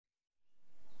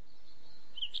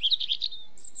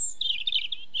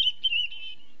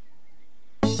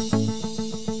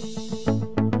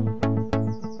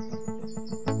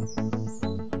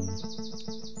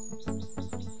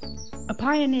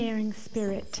pioneering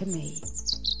spirit to me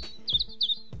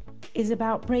is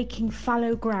about breaking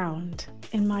fallow ground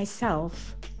in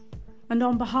myself and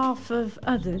on behalf of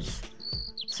others,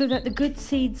 so that the good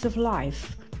seeds of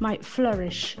life might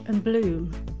flourish and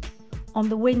bloom on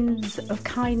the winds of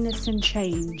kindness and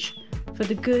change for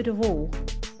the good of all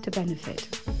to benefit.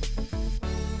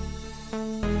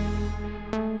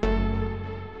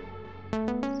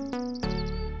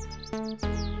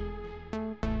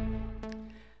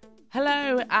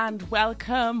 Hello and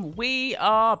welcome. We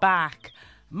are back.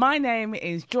 My name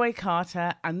is Joy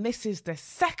Carter and this is the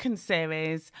second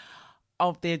series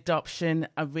of the Adoption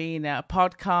Arena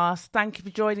podcast. Thank you for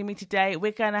joining me today.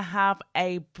 We're going to have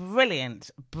a brilliant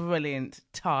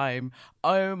time.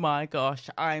 Oh my gosh,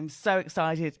 I'm so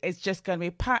excited. It's just going to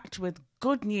be packed with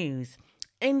good news,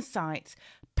 insights,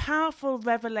 powerful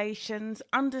revelations,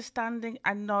 understanding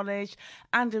and knowledge,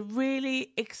 and a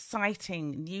really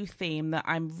exciting new theme that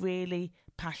I'm really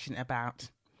passionate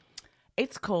about.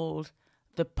 It's called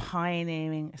The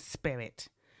Pioneering Spirit.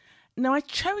 Now, I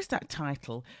chose that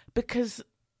title because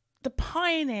the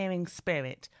pioneering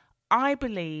spirit, I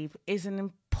believe, is an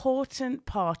important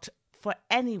part for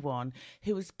anyone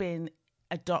who has been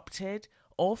adopted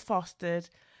or fostered,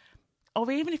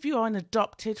 or even if you are an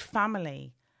adopted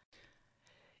family.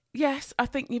 Yes, I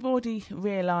think you've already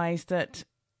realised that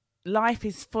life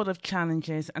is full of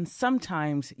challenges and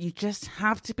sometimes you just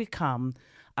have to become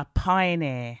a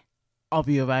pioneer of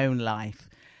your own life.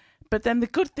 But then the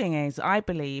good thing is, I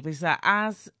believe, is that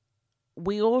as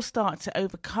we all start to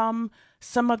overcome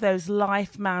some of those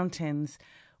life mountains,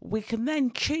 we can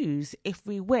then choose, if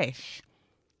we wish,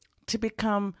 to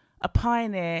become a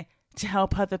pioneer to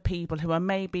help other people who are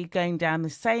maybe going down the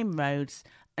same roads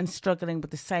and struggling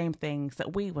with the same things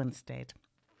that we once did.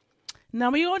 Now,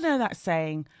 we all know that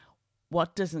saying,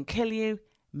 what doesn't kill you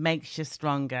makes you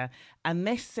stronger. And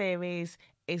this series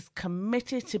is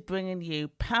committed to bringing you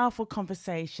powerful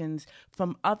conversations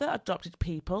from other adopted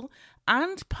people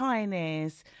and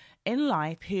pioneers in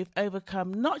life who've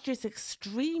overcome not just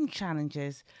extreme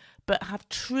challenges, but have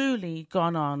truly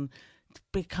gone on to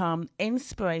become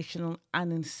inspirational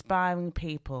and inspiring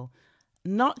people,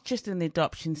 not just in the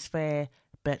adoption sphere,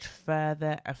 but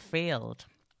further afield.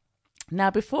 Now,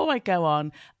 before I go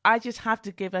on, I just have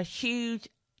to give a huge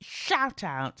shout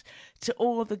out to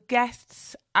all the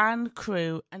guests and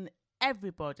crew and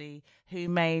everybody who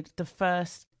made the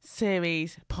first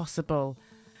series possible.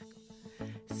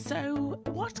 So,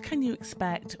 what can you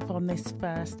expect from this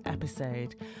first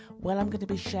episode? Well, I'm going to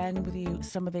be sharing with you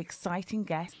some of the exciting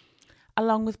guests,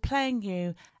 along with playing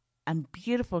you a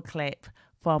beautiful clip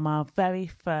from our very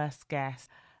first guest,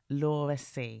 Laura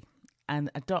C., an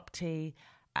adoptee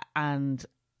and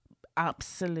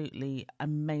absolutely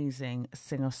amazing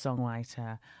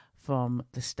singer-songwriter from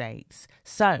the States.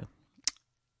 So,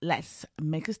 let's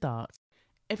make a start.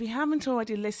 If you haven't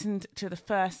already listened to the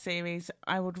first series,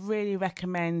 I would really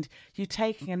recommend you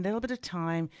taking a little bit of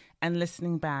time and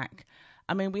listening back.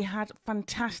 I mean, we had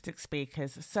fantastic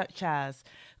speakers such as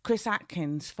Chris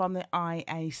Atkins from the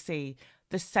IAC,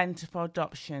 the Centre for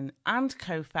Adoption, and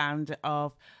co-founder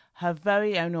of her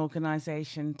very own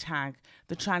organisation, TAG,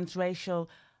 the Transracial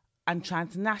and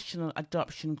Transnational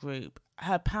Adoption Group.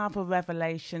 Her powerful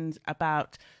revelations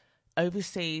about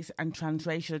overseas and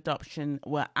transracial adoption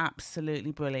were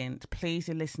absolutely brilliant. Please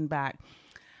do listen back.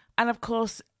 And of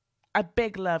course, a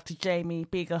big love to Jamie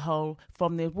Beaglehole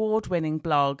from the award-winning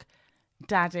blog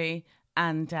Daddy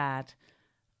and Dad.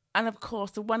 And of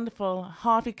course, the wonderful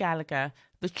Harvey Gallagher,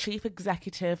 the Chief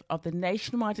Executive of the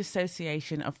Nationwide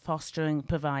Association of Fostering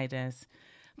Providers.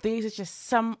 These are just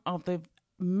some of the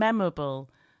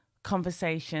memorable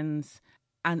conversations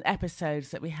and episodes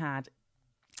that we had.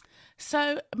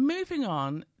 So moving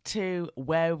on to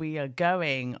where we are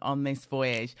going on this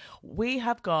voyage, we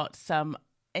have got some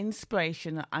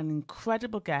inspirational and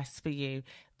incredible guests for you.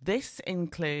 This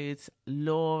includes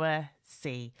Laura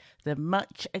C., the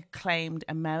much acclaimed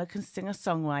American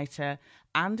singer-songwriter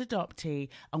and adoptee,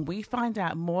 and we find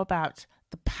out more about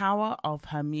the power of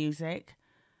her music,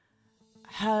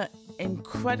 her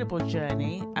incredible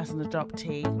journey as an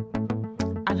adoptee,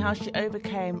 and how she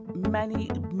overcame many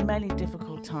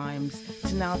difficult times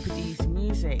to now produce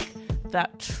music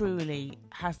that truly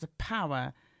has the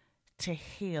power to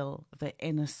heal the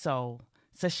inner soul.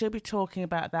 So she'll be talking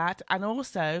about that, and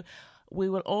also we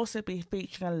will also be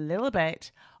featuring a little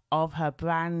bit of her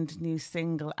brand new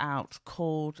single out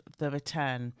called The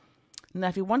Return. Now,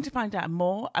 if you want to find out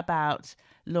more about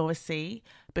Laura C.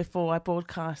 before I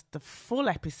broadcast the full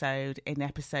episode in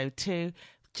episode 2,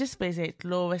 just visit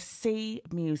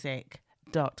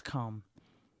lauracmusic.com.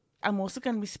 I'm also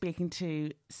going to be speaking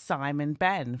to Simon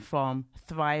Ben from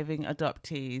Thriving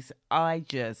Adoptees. I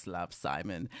just love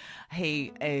Simon.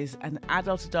 He is an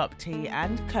adult adoptee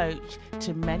and coach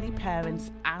to many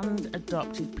parents and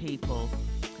adopted people.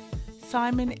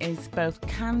 Simon is both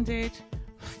candid,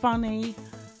 funny,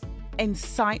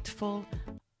 insightful,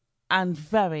 and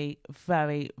very,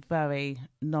 very, very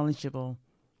knowledgeable.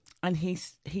 And he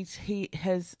is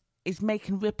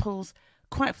making ripples,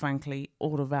 quite frankly,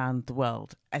 all around the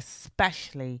world,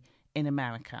 especially in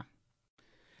America.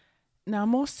 Now,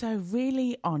 I'm also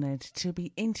really honoured to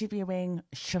be interviewing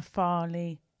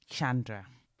Shefali Chandra.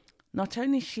 Not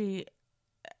only is she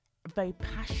very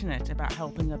passionate about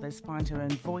helping others find her own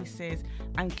voices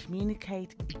and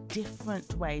communicate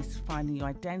different ways to finding your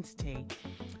identity,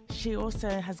 she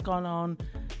also has gone on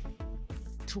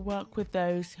to work with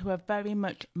those who are very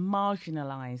much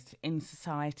marginalised in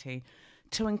society,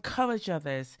 to encourage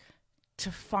others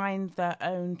to find their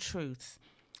own truths.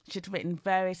 She's written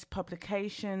various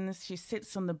publications. She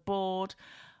sits on the board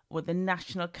with the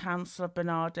National Council of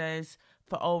Barnardos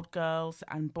for Old Girls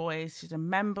and Boys. She's a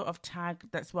member of TAG.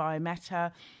 That's where I met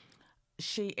her.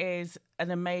 She is an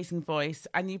amazing voice,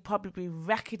 and you probably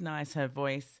recognise her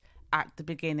voice at the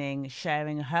beginning,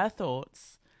 sharing her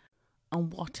thoughts on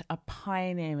what a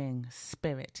pioneering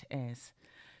spirit is.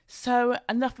 So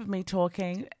enough of me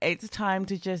talking. It's time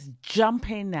to just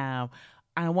jump in now.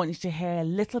 And I want you to hear a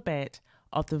little bit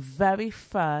of the very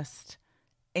first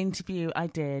interview I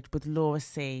did with Laura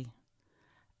C.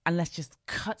 And let's just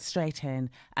cut straight in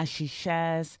as she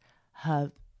shares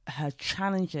her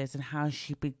challenges and how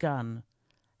she begun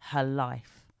her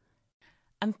life.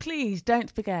 And please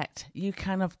don't forget, you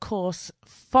can of course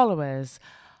follow us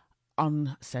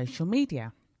on social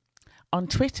media. On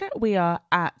Twitter, we are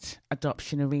at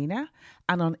Adoption Arena,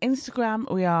 and on Instagram,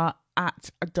 we are at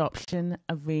Adoption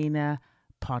Arena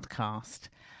Podcast.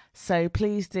 So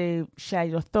please do share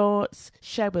your thoughts,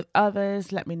 share with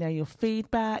others, let me know your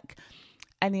feedback,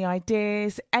 any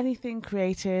ideas, anything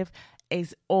creative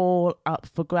is all up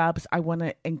for grabs. I want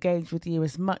to engage with you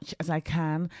as much as I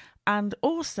can. And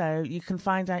also, you can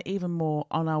find out even more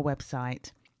on our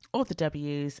website, all the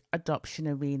W's,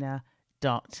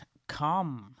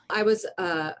 adoptionarena.com. I was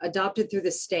adopted through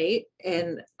the state,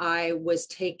 and I was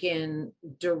taken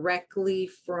directly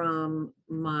from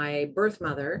my birth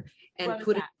mother and Where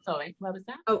was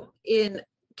that? Oh, in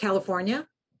California,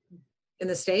 in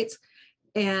the States.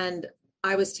 And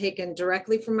I was taken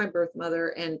directly from my birth mother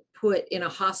and put in a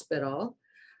hospital.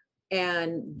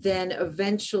 And then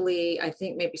eventually, I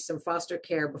think maybe some foster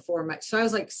care so I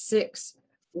was like 6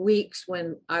 weeks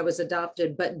when I was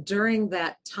adopted. But during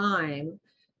that time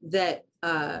that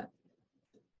I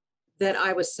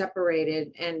was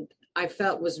separated, and I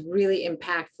felt was really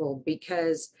impactful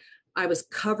because I was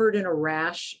covered in a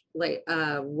rash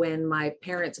when my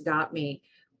parents got me,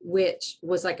 which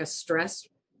was like a stress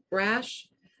rash.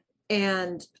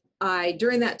 And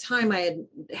during that time, I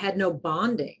had no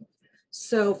bonding.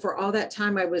 So for all that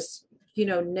time, I was,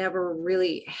 never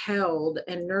really held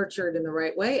and nurtured in the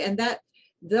right way. And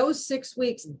those 6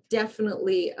 weeks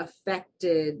definitely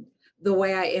affected the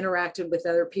way I interacted with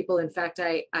other people. In fact,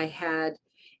 it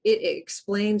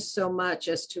explains so much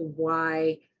as to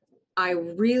why I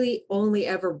really only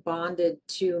ever bonded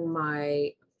to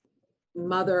my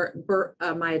mother,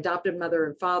 my adopted mother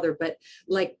and father, but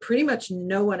like pretty much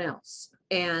no one else.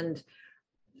 And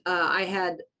I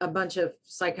had a bunch of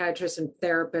psychiatrists and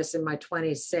therapists in my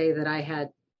 20s say that I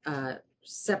had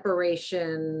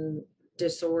separation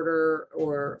disorder,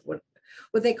 or what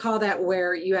they call that,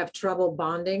 where you have trouble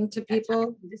bonding to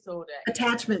people.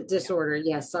 Attachment disorder.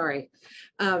 Yes. Sorry.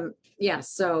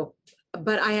 So,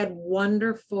 but I had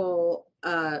wonderful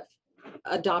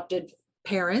adopted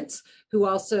parents who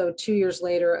also 2 years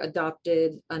later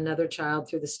adopted another child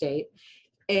through the state.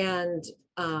 And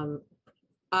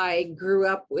I grew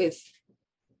up with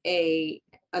a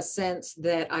sense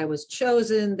that I was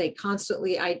chosen. They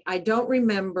constantly, I don't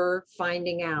remember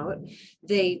finding out.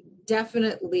 They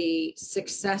definitely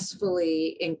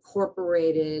successfully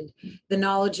incorporated the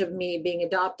knowledge of me being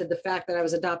adopted, the fact that I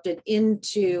was adopted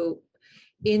into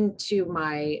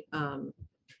my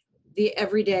the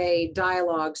everyday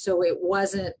dialogue. So it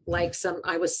wasn't like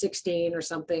I was 16 or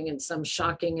something and some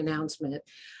shocking announcement.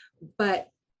 But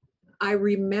I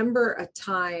remember a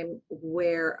time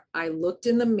where I looked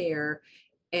in the mirror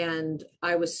and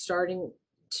I was starting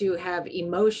to have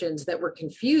emotions that were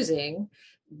confusing,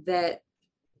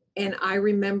 and I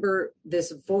remember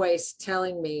this voice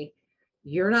telling me,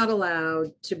 you're not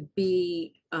allowed to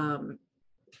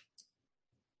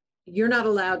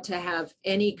have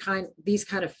these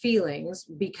kind of feelings,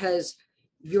 because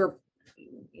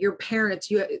your parents,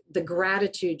 the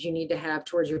gratitude you need to have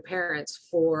towards your parents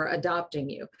for adopting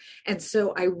you. And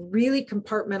so I really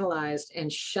compartmentalized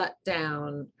and shut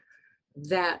down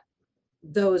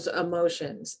those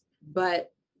emotions,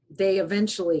 but they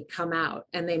eventually come out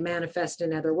and they manifest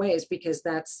in other ways, because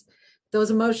those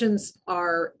emotions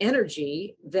are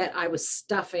energy that I was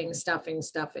stuffing,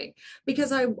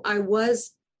 because I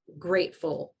was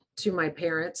grateful to my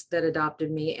parents that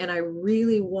adopted me. And I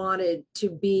really wanted to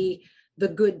be the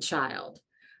good child,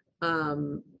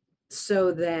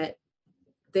 so that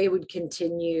they would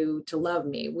continue to love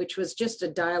me, which was just a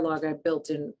dialogue I built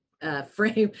in a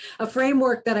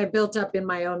framework that I built up in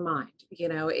my own mind.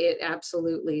 It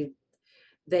absolutely,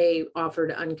 they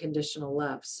offered unconditional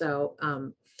love. So,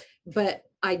 but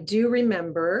I do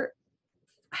remember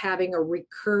having a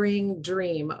recurring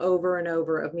dream over and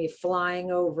over of me flying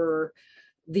over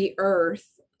the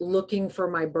earth looking for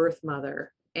my birth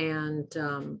mother. And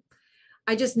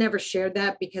I just never shared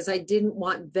that because I didn't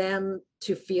want them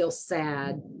to feel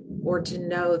sad or to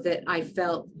know that I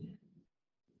felt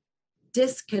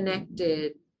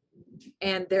disconnected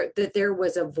and that there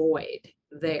was a void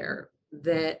there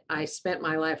that I spent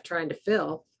my life trying to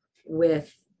fill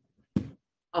with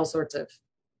all sorts of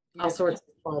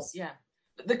false. Yeah.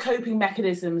 The coping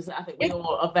mechanisms that I think we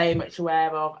all are very much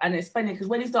aware of. And it's funny because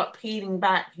when you start peeling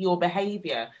back your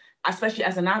behavior, especially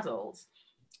as an adult,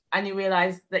 and you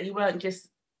realize that you weren't just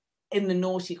in the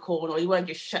naughty corner or you weren't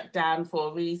just shut down for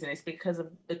a reason, it's because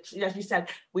of, as you said,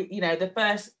 the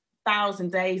first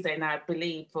 1,000 days they now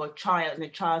believe for a child and a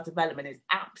child's development is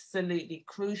absolutely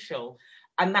crucial.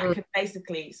 And that could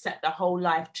basically set the whole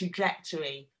life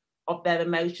trajectory of their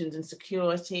emotions and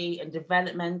security and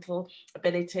developmental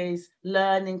abilities,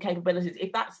 learning capabilities.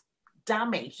 If that's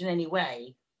damaged in any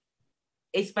way,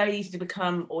 it's very easy to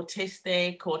become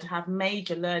autistic or to have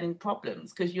major learning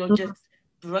problems because you're just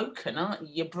broken, aren't you?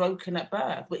 You're broken at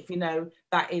birth, which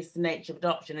that is the nature of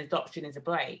adoption. Adoption is a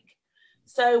break.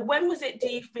 So when was it, do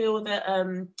you feel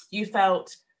that you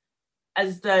felt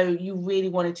as though you really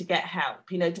wanted to get help?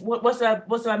 Was there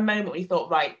a moment where you thought,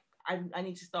 right, I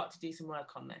need to start to do some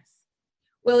work on this?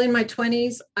 Well, in my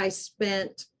 20s, I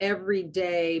spent every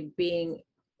day being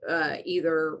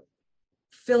either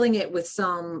filling it with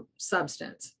some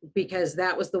substance, because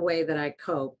that was the way that I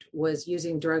coped, was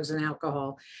using drugs and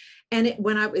alcohol. And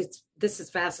this is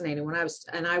fascinating.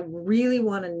 And I really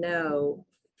want to know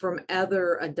from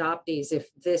other adoptees if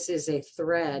this is a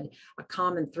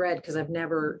common thread, because I've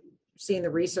never seen the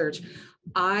research.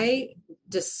 I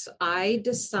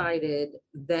decided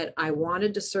that I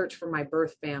wanted to search for my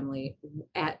birth family.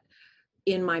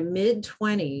 In my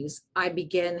mid-20s, I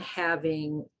began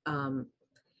having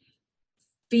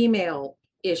female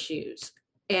issues,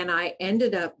 and I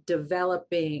ended up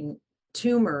developing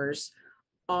tumors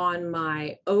on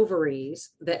my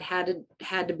ovaries that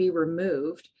had to be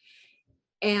removed.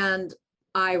 And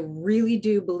I really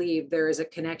do believe there is a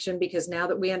connection, because now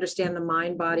that we understand the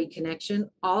mind-body connection,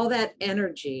 all that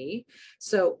energy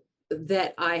so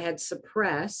that I had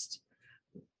suppressed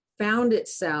found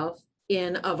itself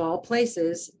in, of all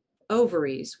places,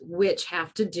 ovaries, which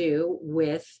have to do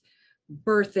with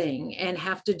birthing and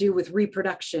have to do with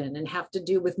reproduction and have to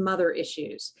do with mother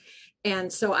issues.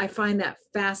 And so I find that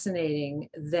fascinating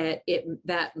that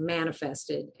that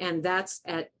manifested. And that's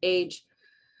at age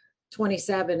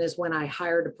 27 is when I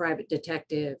hired a private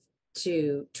detective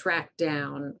to track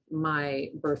down my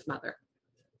birth mother.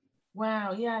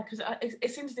 Wow, yeah, because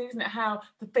it's interesting, isn't it, how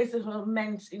the physical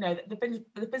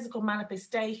the physical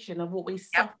manifestation of what we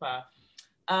suffer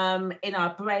in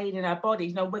our brain, in our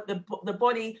bodies. The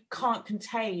body can't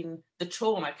contain the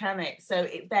trauma, can it? So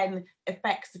it then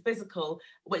affects the physical,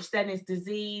 which then is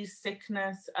disease,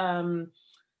 sickness, and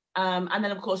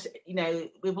then, of course,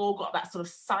 we've all got that sort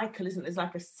of cycle, isn't there? There's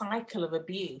like a cycle of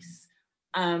abuse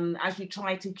as you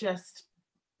try to just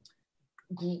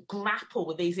grapple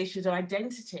with these issues of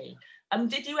identity.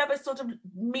 Did you ever sort of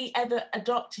meet other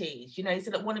adoptees?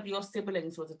 So that one of your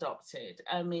siblings was adopted.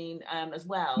 As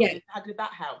well. Yeah. How did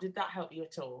that help? Did that help you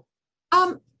at all?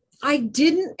 I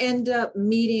didn't end up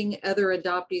meeting other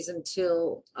adoptees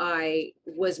until I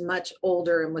was much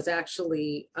older and was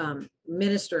actually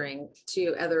ministering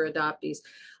to other adoptees.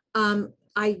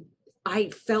 I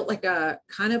felt like I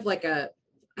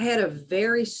had a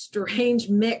very strange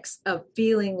mix of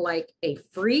feeling like a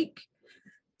freak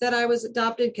that I was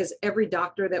adopted, because every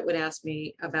doctor that would ask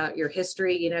me about your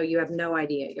history, you have no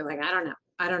idea. You're like, I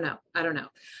don't know.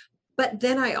 But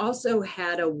then I also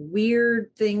had a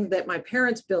weird thing that my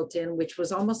parents built in, which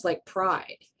was almost like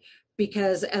pride,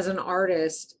 because as an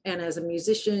artist and as a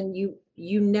musician,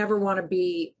 you never want to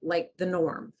be like the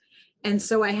norm. And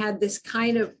so I had this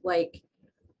kind of like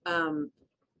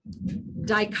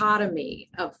dichotomy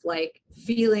of like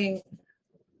feeling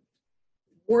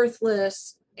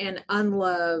worthless and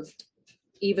unloved,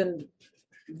 even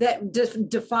that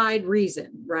defied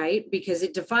reason, right? Because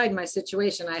it defied my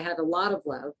situation. I had a lot of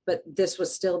love, but this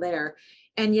was still there.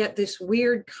 And yet this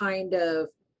weird kind of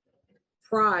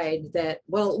pride that,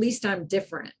 well, at least I'm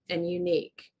different and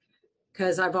unique,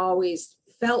 because I've always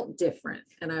felt different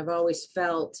and I've always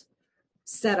felt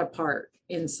set apart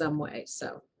in some way.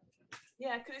 So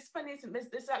yeah, because it's funny, isn't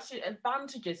it? There's actually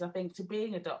advantages, I think, to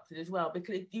being adopted as well,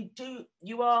 because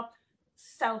you are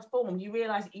self-formed. You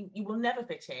realize you will never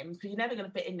fit in, because you're never going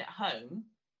to fit in at home.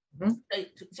 Mm-hmm.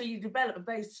 So you develop a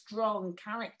very strong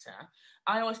character.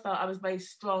 I always felt I was very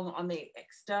strong on the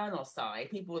external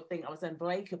side. People would think I was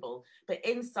unbreakable, but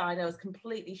inside I was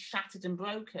completely shattered and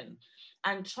broken,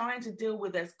 and trying to deal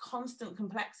with those constant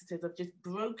complexities of just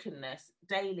brokenness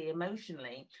daily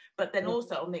emotionally, but then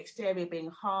also on the exterior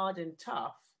being hard and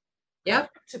tough. Yeah,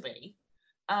 to be.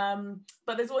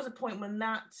 But there's always a point when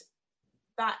that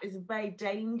is a very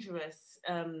dangerous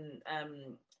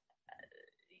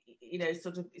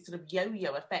sort of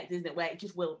yo-yo effect, isn't it, where it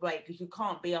just will break, because you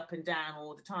can't be up and down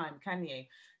all the time, can you?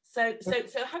 So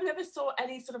have you ever sought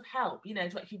any sort of help, to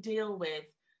actually deal with,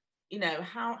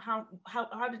 how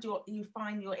did you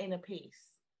find your inner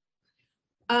peace?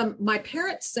 My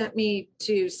parents sent me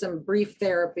to some brief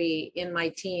therapy in my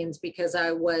teens because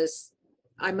I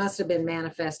must have been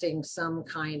manifesting some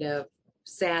kind of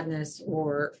sadness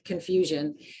or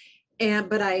confusion.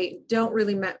 But I don't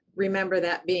really remember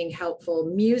that being helpful.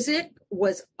 Music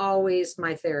was always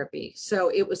my therapy. So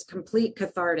it was complete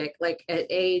cathartic. Like at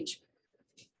age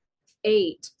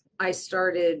 8, I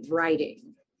started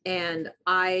writing, and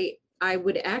I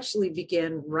would actually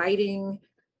begin writing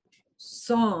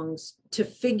songs to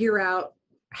figure out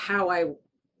how I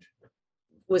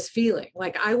was feeling.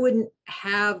 Like I wouldn't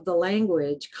have the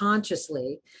language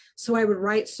consciously. So I would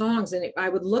write songs, and I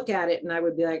would look at it and I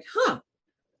would be like,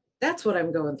 that's what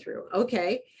I'm going through.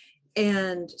 Okay.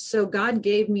 And so God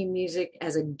gave me music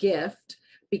as a gift,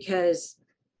 because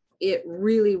it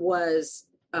really was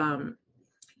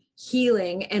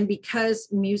healing. And because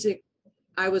music,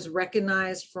 I was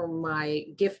recognized for my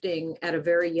gifting at a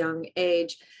very young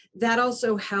age. That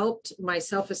also helped my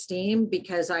self-esteem,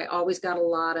 because I always got a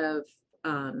lot of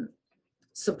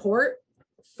support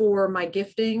for my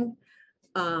gifting,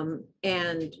 and,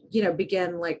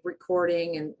 began like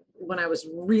recording and when I was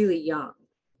really young.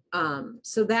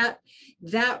 So that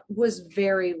was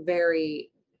very,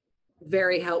 very,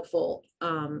 very helpful.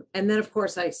 And then of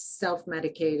course I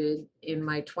self-medicated in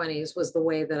my 20s, was the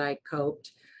way that I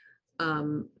coped.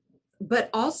 But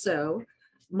also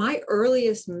my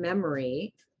earliest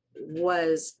memory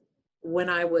was when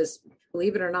I was,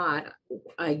 believe it or not,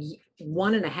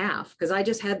 1.5, because I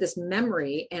just had this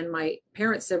memory, and my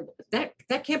parents said, that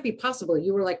can't be possible.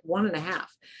 You were like 1.5.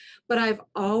 But I've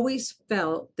always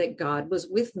felt that God was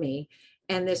with me.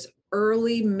 And this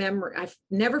early memory, I've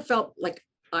never felt like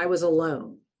I was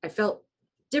alone. I felt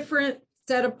different,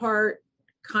 set apart,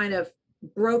 kind of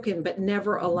broken, but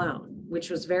never alone, which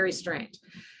was very strange.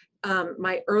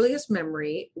 My earliest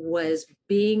memory was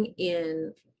being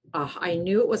in, I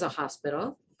knew it was a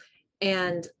hospital,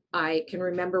 and I can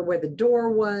remember where the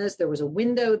door was. There was a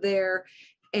window there.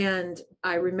 And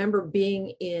I remember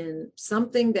being in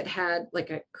something that had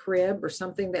like a crib or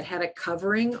something that had a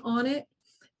covering on it.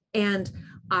 And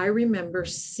I remember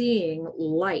seeing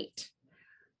light,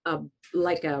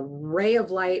 like a ray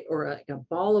of light or like a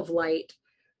ball of light,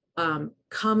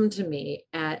 come to me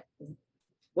at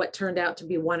what turned out to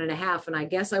be 1.5. And I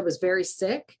guess I was very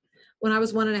sick when I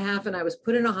was 1.5, and I was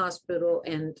put in a hospital,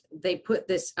 and they put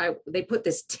this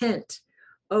tent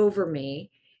over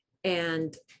me.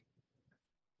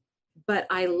 But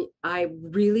I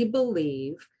really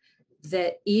believe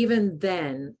that even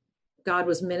then God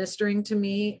was ministering to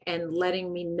me and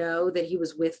letting me know that he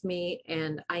was with me,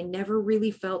 and I never really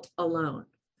felt alone.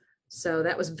 So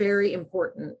that was very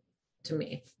important to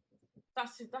me.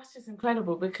 That's just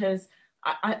incredible, because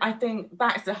I think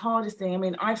that's the hardest thing. I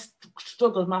mean, I've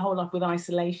struggled my whole life with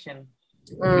isolation.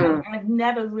 I've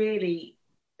never really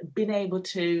been able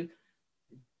to,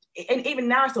 and even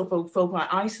now I still feel quite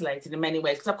isolated in many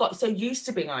ways, because I've got so used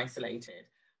to being isolated.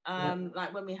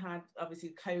 Like when we had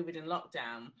obviously COVID and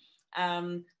lockdown,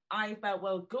 I felt,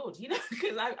 well, good,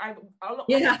 because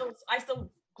I still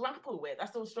grapple with, I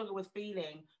still struggle with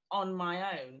feeling on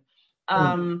my own.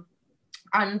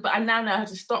 But I now know how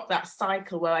to stop that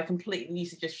cycle where I completely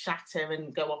used to just shatter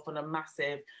and go off on a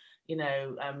massive,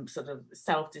 sort of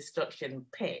self-destruction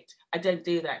pit. I don't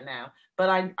do that now, but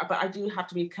I do have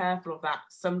to be careful of that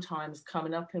sometimes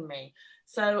coming up in me.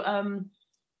 So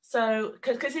So,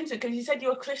 because you said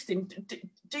you're a Christian,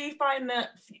 do you find that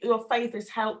your faith has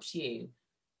helped you,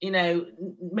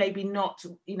 maybe not,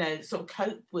 sort of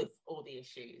cope with all the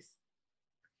issues?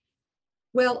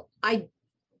 Well,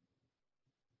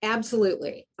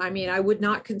 absolutely. I mean, I would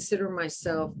not consider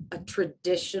myself a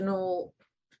traditional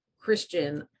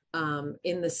Christian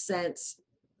in the sense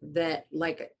that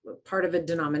like part of a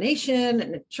denomination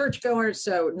and a churchgoer,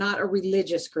 so not a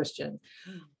religious Christian.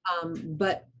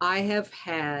 But I have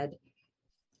had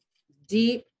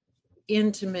deep,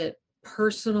 intimate,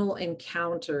 personal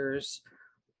encounters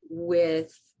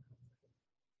with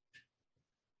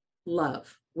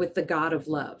love, with the God of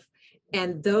love.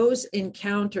 And those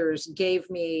encounters gave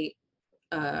me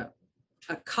a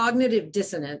cognitive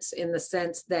dissonance in the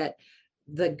sense that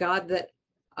the God that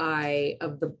I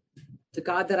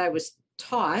was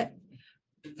taught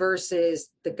versus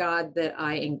the God that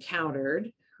I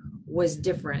encountered was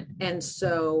different. And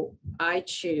so I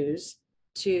choose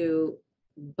to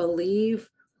believe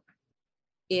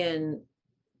in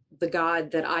the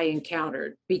God that I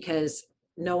encountered, because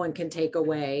no one can take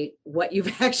away what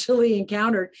you've actually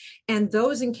encountered. And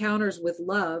those encounters with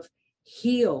love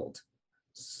healed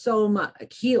so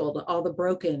much, healed all the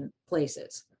broken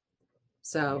places.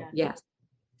 So yes,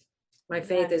 my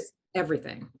faith is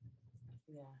everything.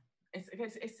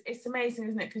 It's amazing,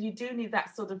 isn't it? Because you do need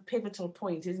that sort of pivotal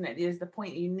point, isn't it? There's the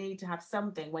point you need to have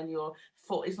something when you're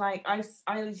for. It's like I used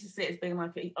to see it as being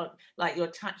like you're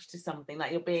attached to something,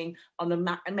 like you're being on a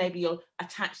map, and maybe you're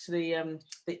attached to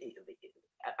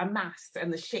a mast,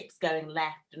 and the ship's going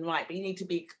left and right, but you need to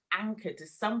be anchored to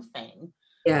something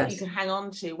that you can hang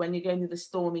on to when you're going through the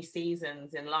stormy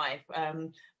seasons in life.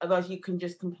 Otherwise, you can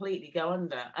just completely go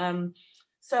under.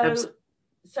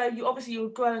 So you were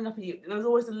growing up, and there was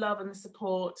always the love and the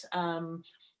support, and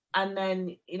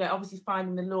then obviously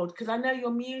finding the Lord, because I know your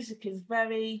music is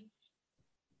very,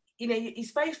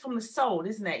 it's very from the soul,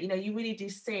 isn't it? You really do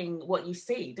sing what you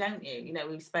see, don't you?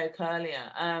 We spoke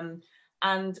earlier,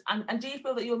 and do you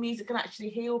feel that your music can actually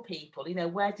heal people?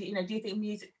 Where do you think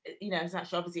music, has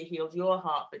actually obviously healed your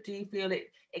heart, but do you feel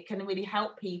it can really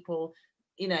help people,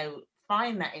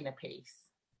 find that inner peace?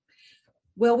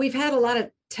 Well, we've had a lot of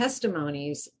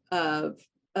testimonies of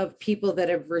people that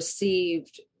have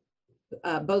received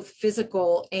both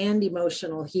physical and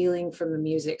emotional healing from the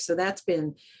music. So that's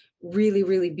been really,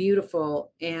 really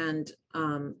beautiful. And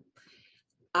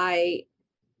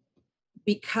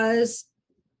because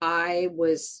I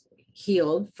was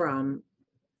healed from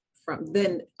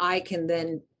then I can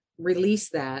then release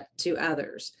that to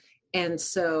others. And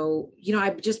so,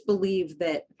 I just believe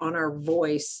that on our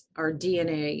voice, our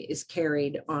DNA is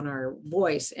carried on our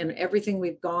voice, and everything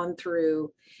we've gone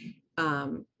through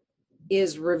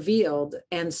is revealed.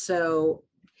 And so,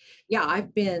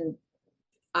 I've been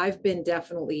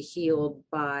definitely healed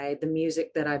by the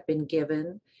music that I've been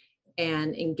given,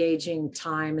 and engaging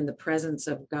time in the presence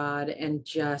of God, and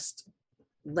just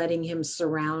letting him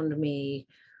surround me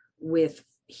with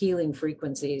healing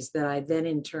frequencies that I then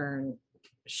in turn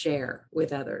share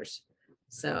with others.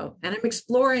 So, and I'm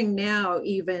exploring now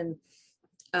even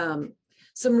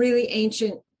some really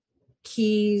ancient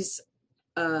keys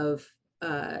of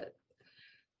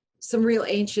some real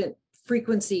ancient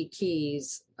frequency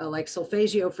keys, like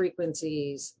solfeggio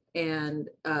frequencies, and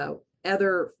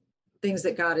other things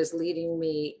that God is leading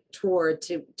me toward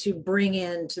to bring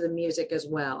into the music as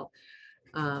well.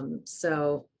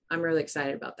 So I'm really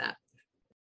excited about that.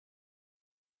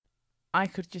 I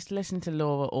could just listen to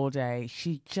Laura all day.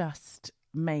 She just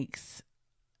makes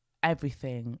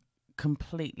everything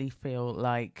completely feel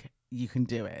like you can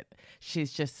do it.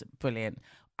 She's just brilliant.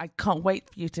 I can't wait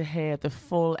for you to hear the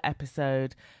full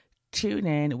episode. Tune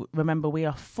in. Remember, we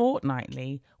are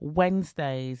fortnightly,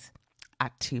 Wednesdays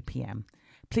at 2 p.m.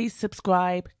 Please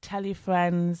subscribe, tell your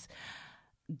friends,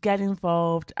 get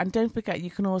involved. And don't forget, you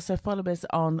can also follow us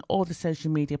on all the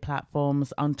social media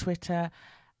platforms, on Twitter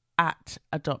at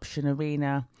Adoption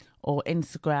Arena, or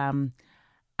Instagram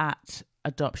at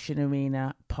Adoption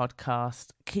Arena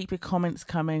Podcast. Keep your comments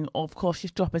coming, or of course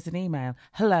just drop us an email,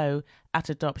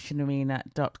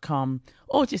 hello@adoptionarena.com,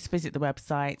 or just visit the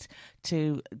website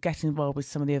to get involved with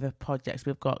some of the other projects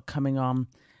we've got coming on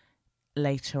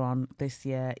later on this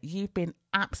year. You've been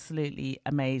absolutely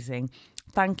amazing.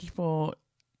 Thank you for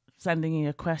sending in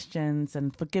your questions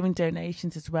and for giving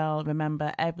donations as well.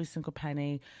 Remember, every single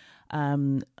penny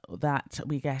that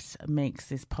we get makes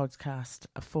this podcast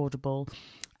affordable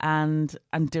and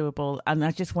doable. And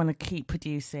I just want to keep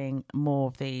producing more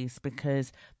of these,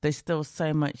 because there's still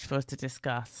so much for us to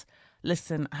discuss.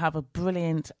 Listen, have a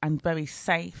brilliant and very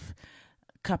safe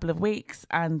couple of weeks,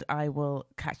 and I will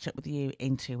catch up with you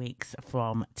in 2 weeks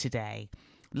from today.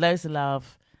 Loads of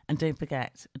love. And don't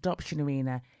forget, Adoption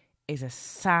Arena is a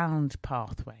sound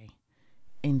pathway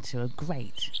into a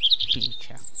great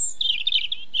future.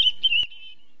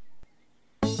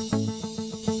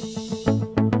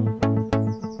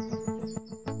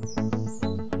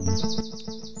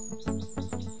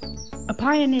 A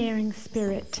pioneering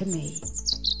spirit to me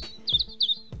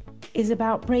is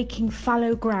about breaking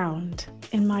fallow ground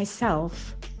in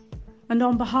myself and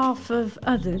on behalf of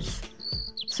others,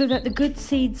 so that the good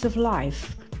seeds of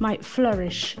life might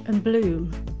flourish and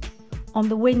bloom on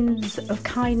the winds of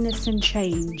kindness and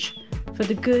change for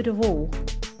the good of all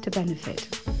to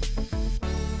benefit.